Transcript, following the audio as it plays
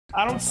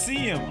I don't see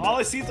him. All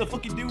I see is a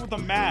fucking dude with a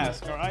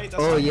mask. All right.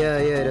 That's Oh not yeah,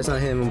 yeah, that's not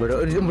him,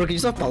 Umberto. Umberto, can you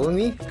stop following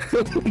me?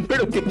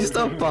 Umberto, can you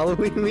stop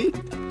following me?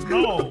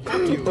 No.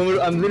 Fuck you.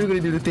 Umberto, I'm literally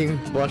gonna do the thing.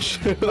 Watch.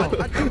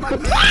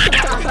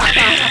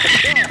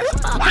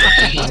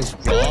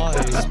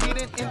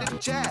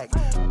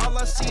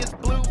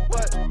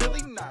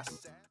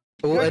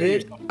 Well,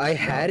 I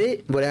had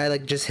it, but I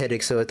like just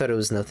headache, so I thought it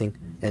was nothing.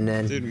 And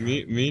then, Dude,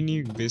 me and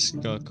you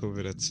basically got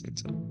COVID at the same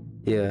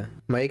time. yeah,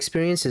 my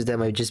experience is that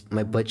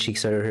my butt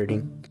cheeks started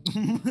hurting.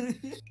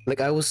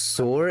 Like I was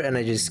sore and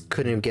I just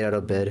couldn't get out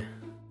of bed.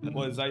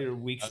 What is that? Your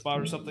weak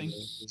spot or something?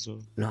 So,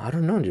 No, I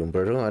don't know,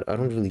 Umberto. I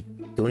don't really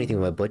do anything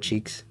with my butt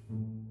cheeks.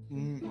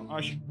 I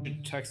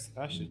should test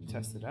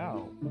it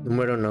out.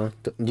 Umberto, no.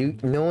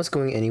 No one's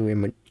going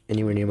anywhere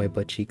near my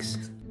butt cheeks.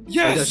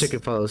 Yes. I gotta check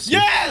your follows. Too.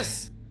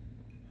 Yes.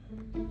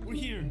 We're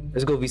here.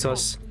 Let's go,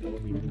 Vsauce.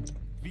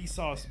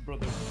 Vsauce,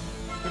 brother.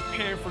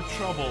 Prepare for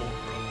trouble.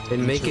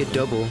 And make it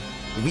double.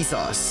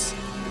 Vsauce.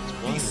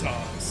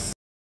 Vsauce.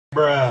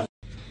 Bruh.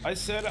 I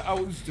said I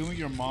was doing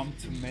your mom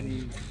to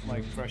many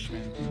like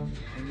freshmen,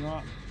 and you know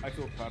what? I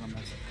feel proud of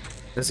myself.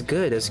 That's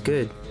good. That's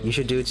good. You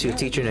should do it to your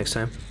teacher next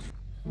time.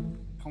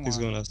 Come he's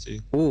on. going after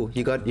you. Ooh,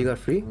 you got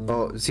free?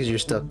 Oh, Caesar, you're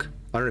stuck.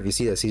 I don't know if you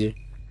see that, Caesar.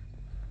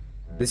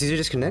 Did Caesar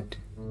disconnect?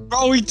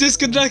 Bro, he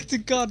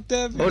disconnected, god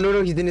damn it. Oh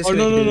no, he didn't Oh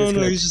disconnect.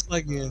 no, he's just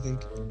lagging, I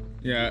think.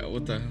 Yeah,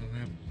 what the hell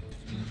happened?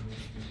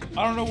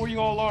 I don't know where you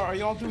all are. Are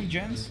y'all doing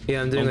gens?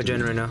 Yeah, I'm doing a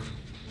gen right now.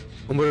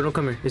 Umberto, don't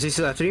come here. Is he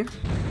still after you?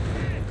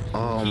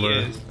 Oh,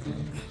 Umberto. Yes.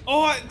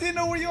 Oh, I didn't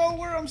know where you all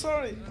were. I'm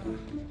sorry.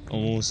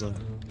 Almost done.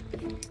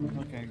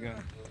 Okay, good.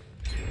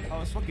 I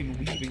was fucking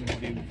weaving,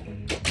 dude.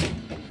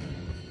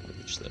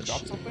 Finish that Drop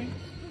shit. something?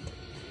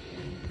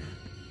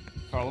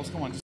 Carlos,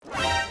 come on. Just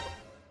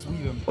weave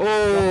him.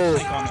 Oh!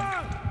 Drop a on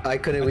him. I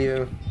couldn't leave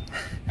him.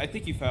 I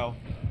think he fell.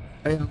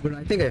 I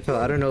think I fell.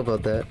 I don't know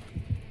about that.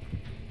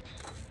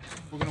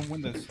 We're gonna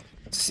win this.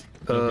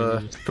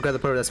 Forgot the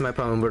part. That's my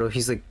problem, Umberto.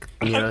 He's like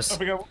near us. I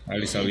forgot. At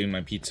least I'll eat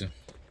my pizza.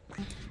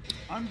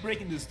 I'm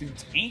breaking this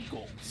dude's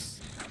ankles.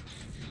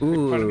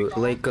 Ooh,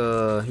 like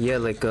yeah,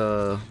 like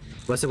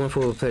what's the one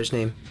full player's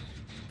name?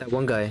 That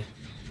one guy.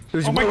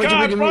 Oh my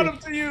god, I brought him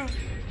to you!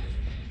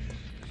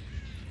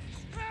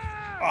 Oh,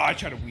 I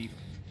tried to weave.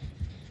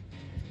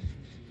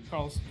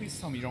 Carlos, please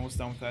tell me you're almost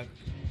done with that.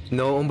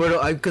 No,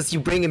 Umberto, because you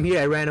bring him here,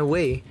 I ran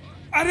away.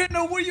 I didn't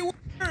know where you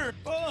were!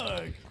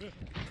 Fuck!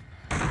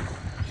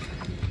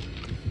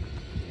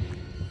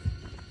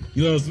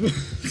 You lost.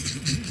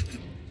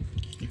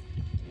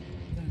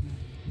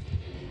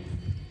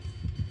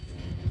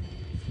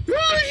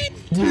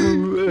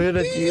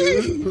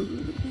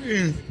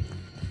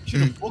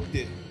 Should have booked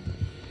it.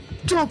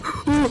 Jump!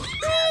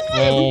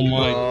 Oh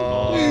my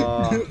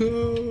god.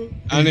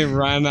 And it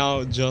ran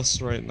out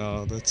just right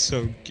now. That's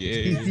so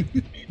gay.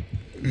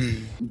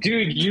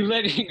 Dude, who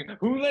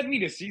led me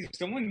to Caesar?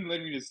 Someone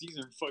led me to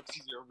Caesar and fucked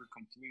Caesar over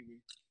completely.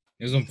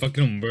 It was on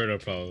fucking Umberto,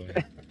 probably.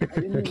 I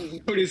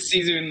didn't go to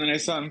Caesar and then I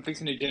saw him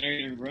fixing a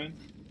generator and run.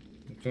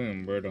 Fucking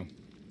Umberto.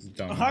 It's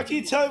dumb. How can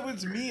you tell if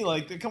it's me?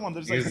 Like, come on,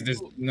 there's like.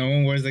 Because no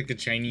one wears like a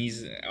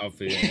Chinese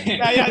outfit.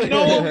 Yeah,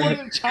 no one wears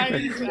a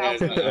Chinese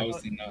outfit.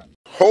 Obviously not.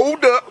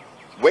 Hold up.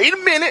 Wait a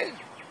minute.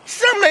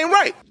 Something ain't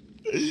right.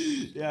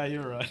 Yeah,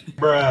 you're right.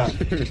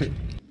 Bruh.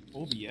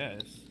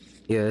 OBS.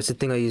 Yeah, that's the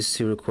thing I use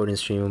to record and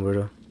stream,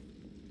 Umberto.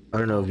 I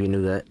don't know if you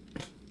knew that.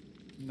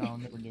 No,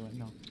 never knew it,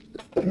 no.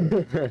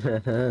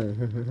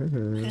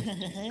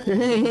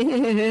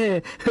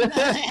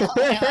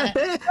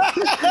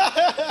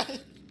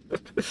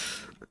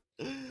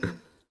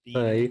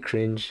 You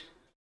cringe.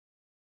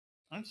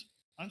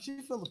 Aren't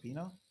you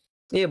Filipino?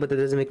 Yeah, but that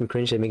doesn't make me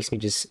cringe. That makes me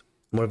just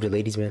more of the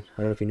ladies' man.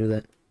 I don't know if you knew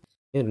that.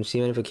 Yeah, don't you see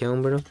Man of Pacquiao,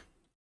 Umberto?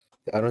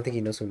 I don't think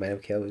he knows who Man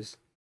of Pacquiao is.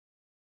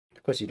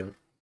 Of course you don't.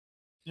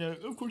 Yeah,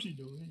 of course you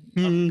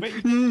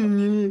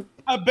do.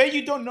 I bet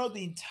you don't know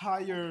the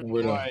entire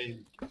like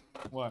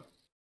what?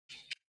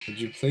 Would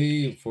you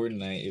play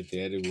Fortnite if they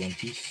added One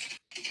Piece?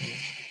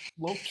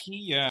 Low key,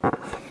 yeah.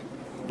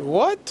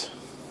 What?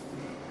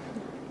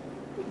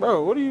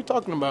 Bro, what are you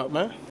talking about,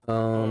 man?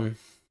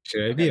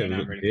 Should I be a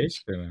little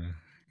bitch or no?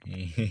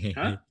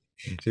 Huh?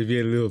 Should I be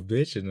a little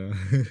bitch or no?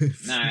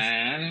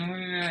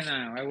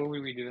 Nah. Why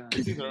would we do that?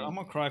 Caesar, I'm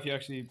gonna cry if you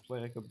actually play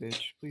like a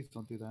bitch. Please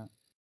don't do that.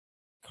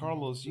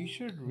 Carlos, you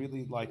should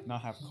really like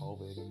not have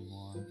COVID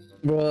anymore.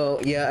 Well,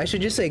 yeah, I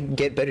should just like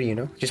get better, you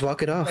know? Just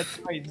walk it off. That's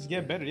right, just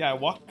get better. Yeah,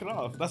 walk it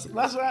off. That's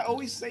what I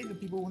always say to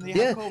people when they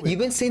Yeah, have COVID. you've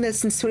been saying that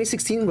since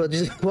 2016, bro.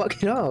 Just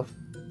walk it off.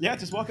 Yeah,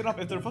 just walk it off.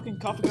 If they're fucking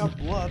coughing out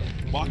blood,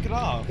 walk it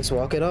off. Just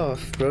walk it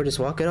off, bro. Just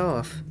walk it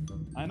off.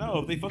 I know.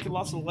 If they fucking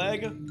lost a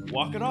leg,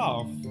 walk it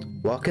off.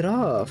 Walk it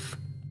off.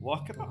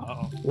 Walk it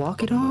off.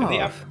 Walk it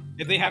off.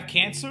 If they have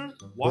cancer,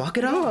 walk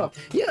it off.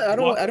 Yeah, I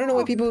don't know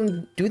why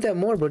people do that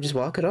more, bro. Just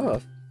walk it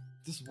off.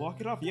 Just walk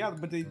it off. Yeah,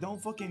 but they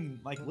don't fucking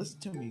like listen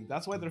to me.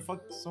 That's why there's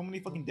so many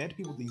fucking dead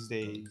people these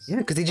days. Yeah,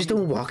 because they just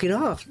don't walk it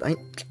off.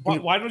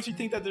 Why don't you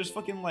think that there's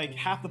fucking like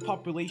half the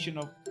population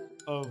of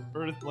of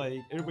Earth, like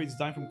everybody's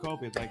dying from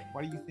COVID. Like,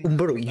 why do you think?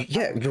 Umberto,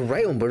 yeah, you're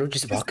right, Umberto.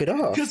 Just walk it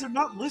off. Because they're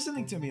not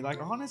listening to me. Like,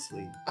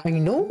 honestly. I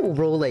know,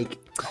 bro. Like,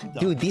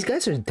 dude, these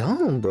guys are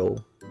dumb,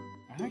 bro.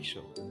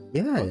 Actually.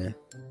 Yeah.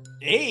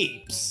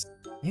 Apes.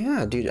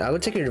 Yeah, dude. I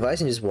would take your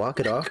advice and just walk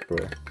it off, bro.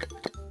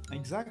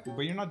 Exactly,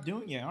 but you're not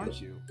doing it,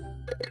 aren't you?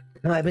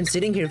 No, I've been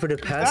sitting here for the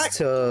past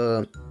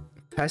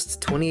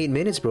 28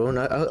 minutes, bro, and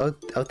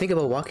I'll think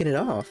about walking it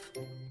off.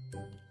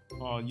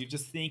 Oh, you're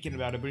just thinking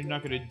about it, but you're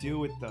not gonna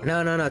do it though.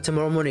 No.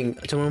 Tomorrow morning,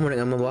 I'm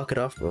gonna walk it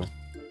off, bro.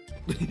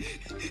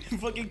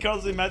 Fucking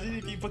Carlos, imagine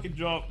if you fucking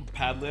drop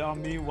Padlet on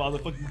me while the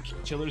fucking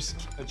chillers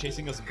are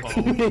chasing us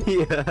home.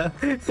 Yeah.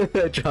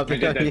 Drop I it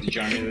did on that me. to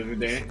Johnny the other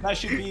day. That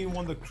should be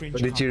one of the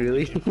cringe. Did you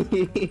really?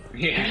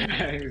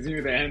 Yeah, it was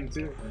near the end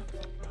too.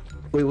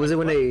 Wait, was it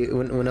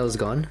when I was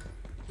gone?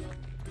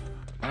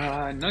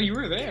 No, you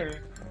were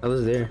there. I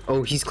was there.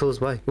 Oh, he's close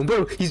by.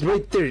 Bro, he's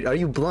right there. Are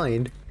you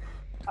blind?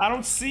 I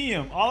don't see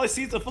him. All I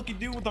see is a fucking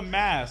dude with a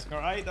mask. All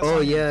right. That's Oh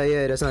not him.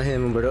 yeah, that's not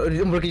him, Umberto.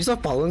 Umberto, can you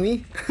stop following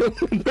me?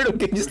 Umberto,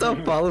 can you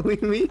stop following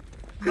me?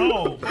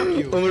 No, fuck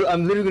you. Umberto,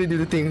 I'm literally gonna do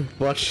the thing.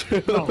 Watch.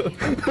 No.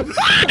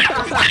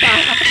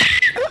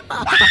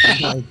 Oh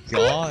my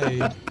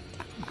god.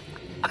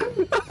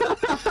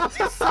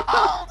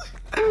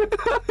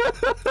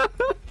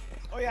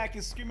 Oh yeah, I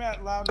can scream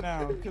out loud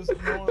now because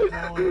no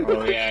one.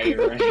 Oh yeah,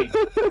 you're right.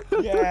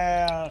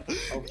 Yeah.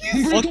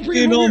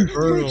 Fucking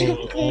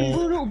Umberto. Oh,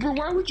 Umberto, bro,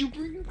 why would you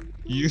bring him?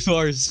 you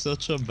are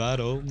such a bad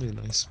omen,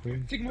 I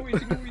swear. Take him away,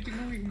 take him away, take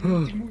him away,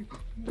 take him away.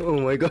 Oh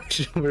my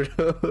gosh,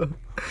 Umberto.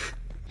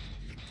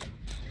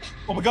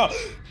 Oh my god.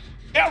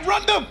 Yeah,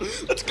 run them.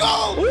 Let's go.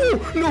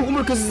 Oh no,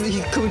 Umberto, because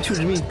he's coming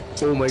towards me.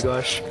 Oh my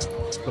gosh.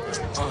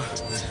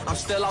 I'm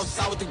still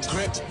outside with the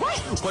grip.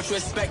 What you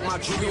expect, my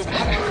jewelry?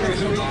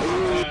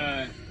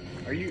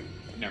 Are you?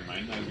 Never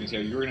mind. I was gonna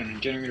say you were in a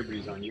generator, but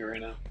he's on you right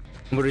now.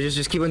 Umberto,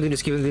 just keep on doing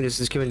this. Keep on doing this.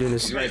 Just keep on doing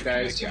this. He's right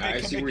there. I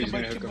see where he's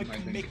gonna hook him. I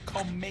think.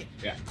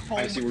 Yeah,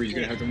 I see where he's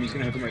gonna hook him. He's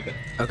gonna hook him right there.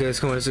 Okay, let's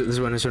come on. Let's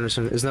run.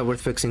 It's not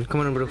worth fixing. Come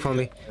on, Umberto, follow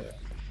me.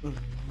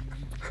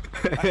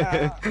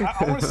 I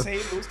want to say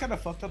it was kind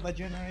of fucked up, that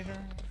generator.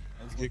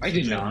 I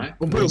did not.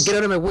 Umberto, get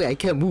out of my way. I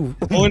can't move.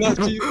 Going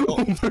after you.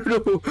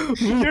 Umberto,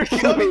 You're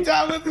coming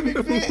down with me,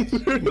 bitch.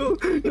 Umberto,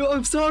 no,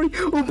 I'm sorry.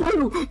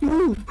 Umberto,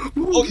 move.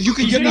 Oh, you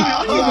can get me.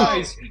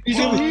 Guys, he's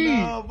One in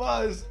me. of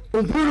us.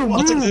 Umberto,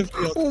 I'll take move. the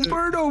FP.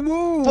 Umberto,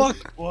 move.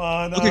 Fuck.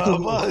 One Okay, cool.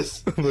 of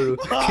us. Umberto,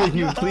 can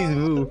you please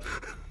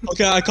move?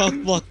 Okay, I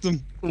can't block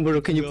them. Umberto,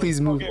 can you please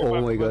move? Okay, Oh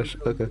fine, my fine. gosh.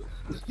 Okay.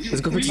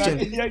 Let's go fix Came out-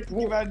 Jen. Yeah,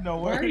 came out of Why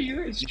nowhere. are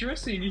you guys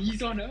stressing?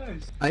 He's on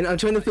us. I'm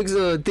trying to fix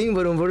the thing,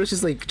 but Umberto's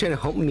just like trying to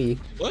hump me.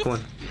 What? Come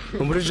on.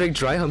 Umberto's like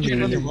dry humping You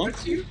me. another What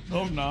month? you?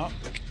 No, I'm not.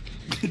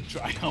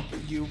 Dry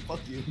humping you. Fuck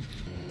you.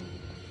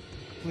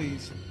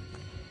 Please.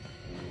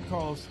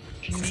 Carlos,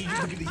 you need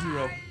to be the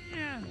hero.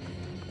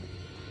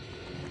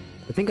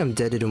 I think I'm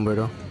dead at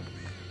Umberto.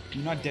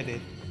 You're not dead.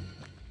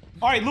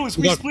 Alright, Lewis,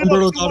 we got split up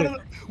Umberto to got one it. of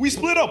the... We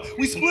split up!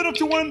 We split up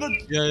to one of the...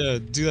 Yeah,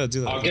 do that.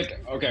 I'll get.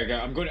 Okay.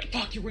 I'm going to.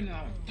 Fuck, you're winning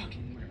that one.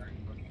 Fucking winner.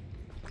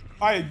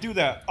 Alright, do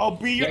that. I'll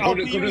be your, Yeah, I'll go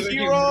to- be go your to the game.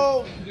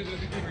 hero! Go to the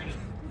game right now.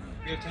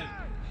 We have 10.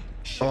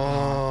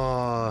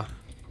 Oh.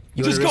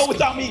 You Just wanna go risk-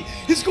 without me!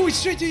 He's going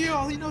straight to you!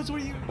 All he knows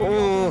where you...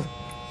 Oh.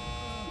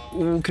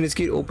 Oh, can this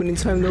gate open in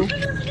time though?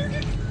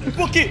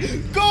 Book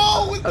it!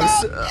 Go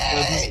without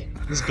me!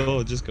 Just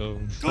go. Go!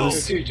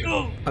 Dude,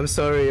 Go! I'm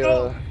sorry,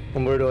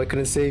 Umberto, I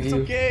couldn't save It's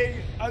you. okay.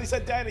 At least I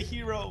died a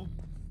hero.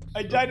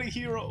 I died a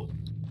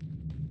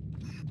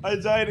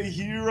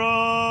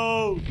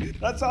hero.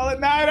 That's all that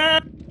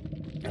matters.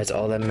 That's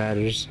all that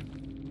matters.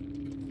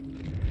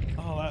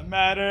 All that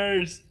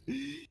matters.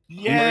 Can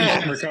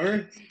Yeah.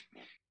 recover?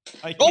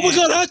 Oh my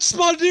god, hatch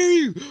spawned near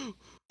you!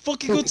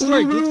 Fucking go to the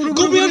right.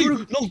 Go behind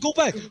you! No, go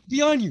back!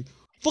 Behind you!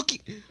 Fucking.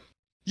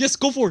 Yes,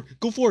 go for it!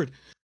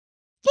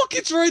 Fuck,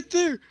 it's right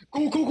there!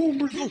 Go,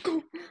 Umberto,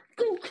 go.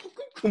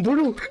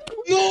 Umberto!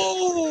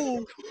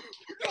 No!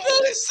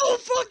 That is so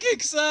fucking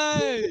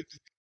sad!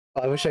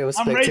 I wish I was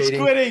I'm rage spectating.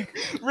 quitting.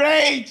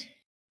 Rage.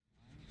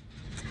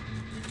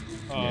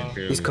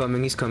 He's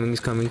coming.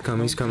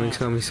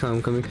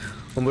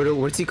 Umberto,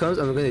 once he comes,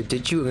 I'm gonna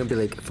ditch you. I'm gonna be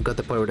like, I forgot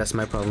the part where that's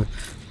my problem.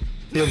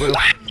 Yeah, Umberto.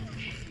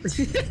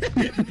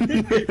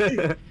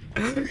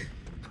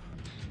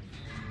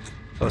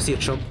 Oh, see a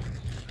chump.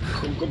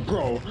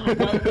 Bro,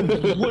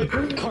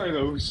 what?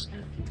 Carlos?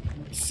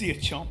 See a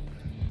chump.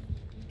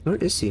 Where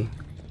is he?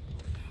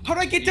 How do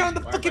I get down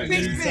the fucking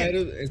basement?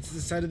 It's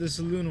the side of the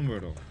saloon,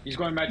 Umberto. He's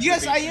going back to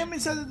Yes, the I basement. am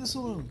inside of the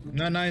saloon.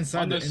 No, not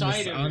inside. On the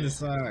side of on it. the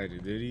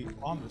side, did he?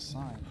 On the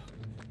sign.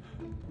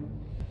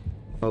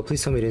 Oh,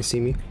 please tell me he didn't see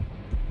me.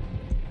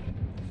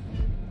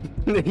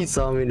 He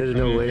saw me. There's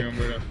no way.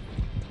 Umberto.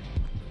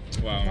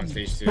 Wow, I'm on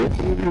stage 2.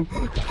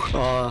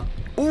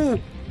 Ooh.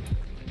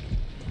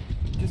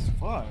 Just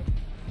fuck.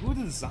 Who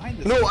designed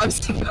this? No, I'm.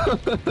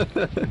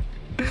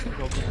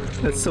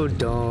 That's so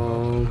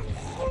dumb.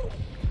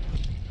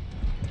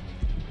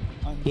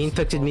 He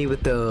infected me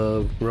with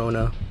the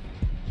Rona.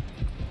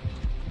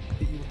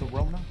 Hit you with the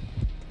Rona?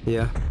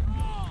 Yeah.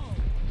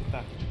 Get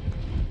back.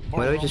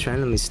 Why do I just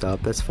randomly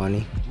stop? That's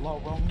funny.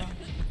 Rona?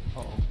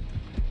 Uh-oh.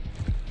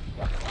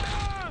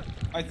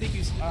 I think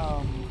he's,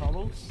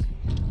 Carlos?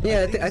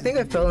 Yeah, I think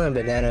I fell in a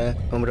banana,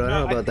 but I don't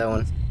know about that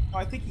one.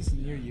 I think he's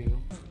near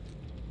you.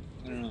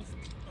 I don't know.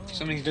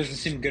 Something doesn't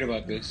seem good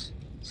about this.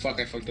 Fuck,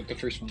 I fucked up the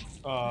first one.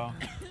 I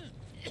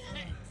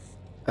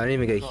didn't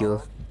even get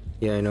healed.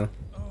 Yeah, I know.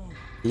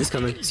 He's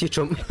coming. See you,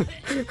 Trump.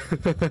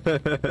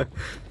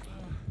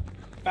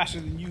 Faster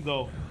than you,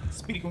 though.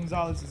 Speedy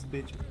Gonzalez is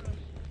bitch.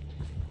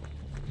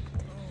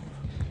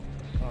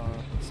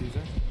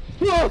 Caesar?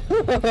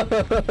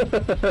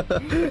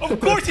 Of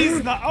course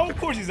he's not. Of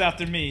course he's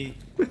after me.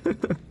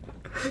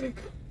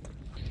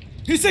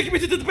 He's taking me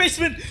to the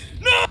basement.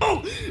 No!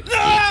 No!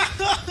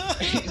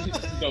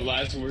 The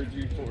last word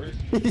before.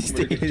 He's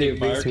taking me to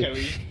the R. basement.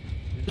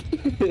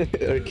 Kelly.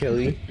 Or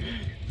Kelly.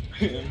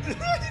 He's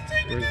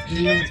taking me to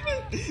the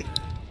basement.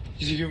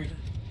 Did you hear me?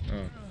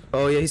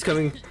 Oh yeah, he's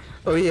coming.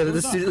 Oh yeah,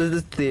 let's do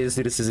this.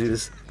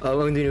 I'm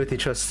doing it with your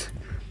trust.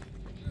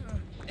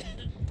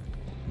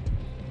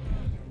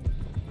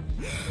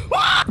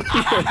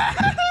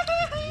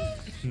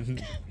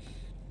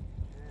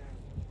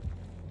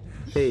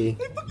 Hey.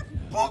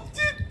 Booked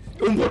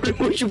it.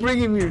 What you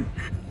bringing here?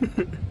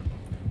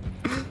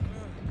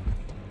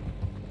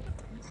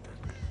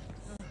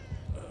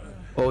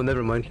 Oh,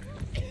 never mind.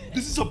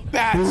 This is a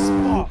bad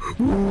spot.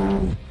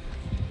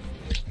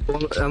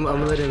 I'm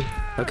gonna let him.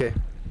 Okay.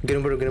 Get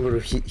him, bro.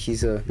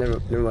 He's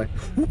never mind.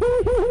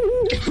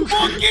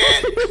 Fuck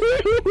it!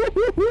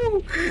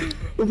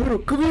 Bro,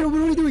 come here,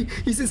 what are you doing?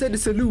 He's inside the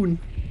saloon.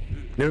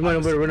 Never mind,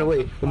 Umberto, run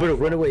away.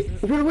 Run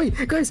away.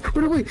 Guys,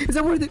 run away. Is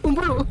that worth it?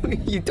 Umberto,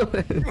 you don't.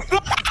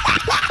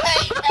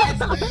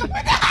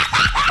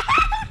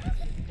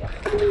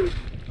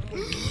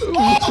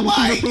 Oh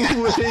my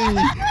god!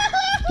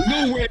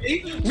 No way!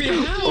 Wait,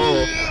 how?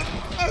 Oh.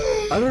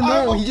 I don't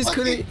know, he just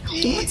couldn't.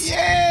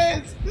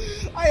 Yes!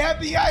 I have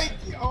the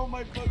IQ! Oh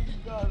my fucking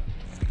god.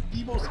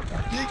 The most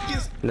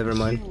biggest Never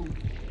mind. Q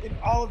in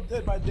all of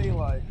Dead by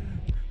Daylight.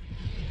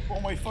 Oh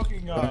my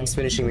fucking god. He's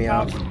finishing me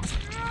off.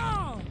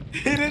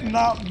 He did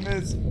not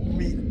miss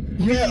me.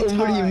 Yeah,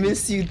 Umberto, he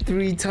missed you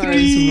 3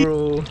 times,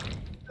 bro.